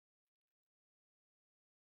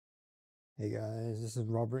Hey guys, this is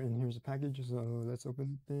Robert and here's a package, so let's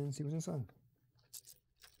open it and see what's inside.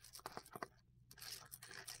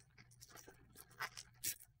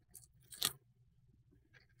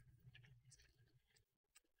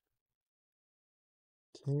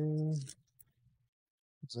 Okay,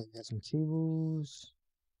 looks like it got some cables.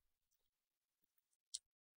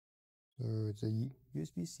 So it's a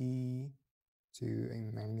USB-C to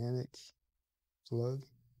a magnetic plug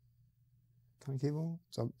kind of cable.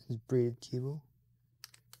 So it's braided cable.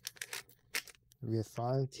 We have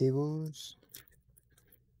 5 cables.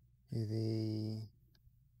 We have a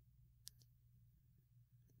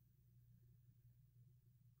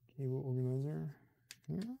cable organizer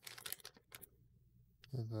here.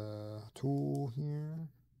 We have a tool here.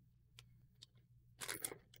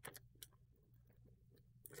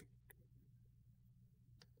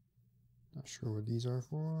 Not sure what these are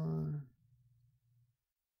for.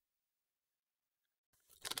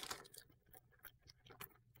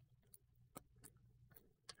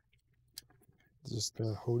 Just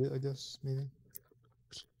to hold it, I guess, maybe.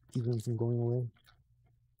 Keep them from going away.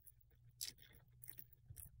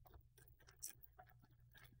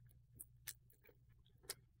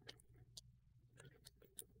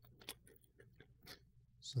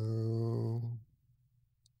 So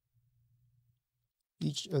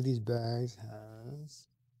each of these bags has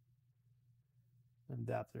an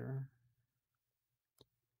adapter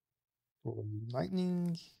for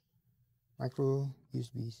lightning, micro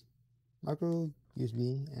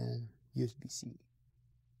USB, and USB-C. You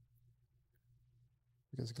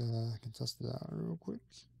guys can test it out real quick.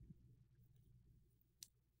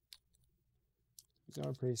 These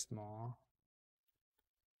are pretty small.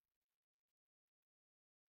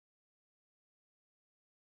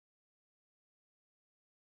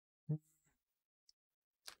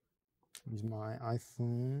 Use my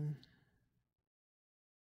iPhone.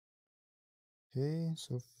 Okay,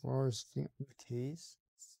 so far as the case,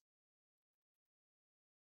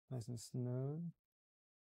 nice and snug.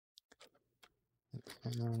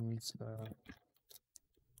 And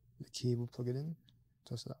the cable, plug it in,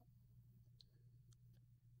 test it out.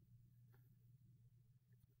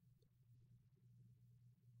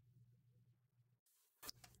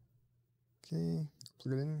 Okay,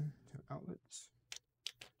 plug it in to outlets.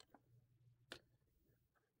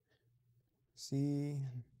 See,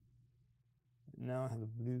 now I have a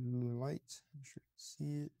blue light. I'm sure you can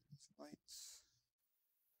see it. It's lights.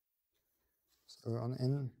 So on the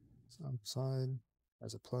end, on the side,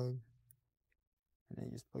 there's a plug. And then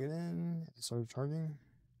you just plug it in and it starts charging.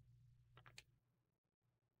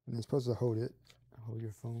 And it's supposed to hold it. Hold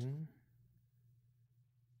your phone.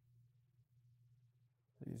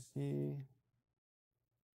 So you see,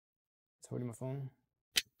 it's holding my phone.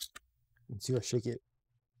 And see, I shake it.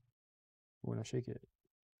 When I shake it,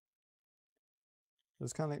 so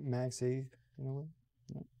it's kind of like MagSafe in a way.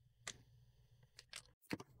 Yep.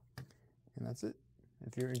 And that's it.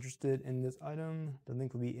 If you're interested in this item, the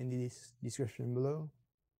link will be in the description below.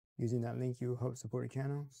 Using that link, you will help support the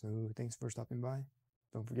channel. So thanks for stopping by.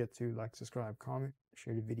 Don't forget to like, subscribe, comment,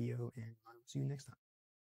 share the video, and I will see you next time.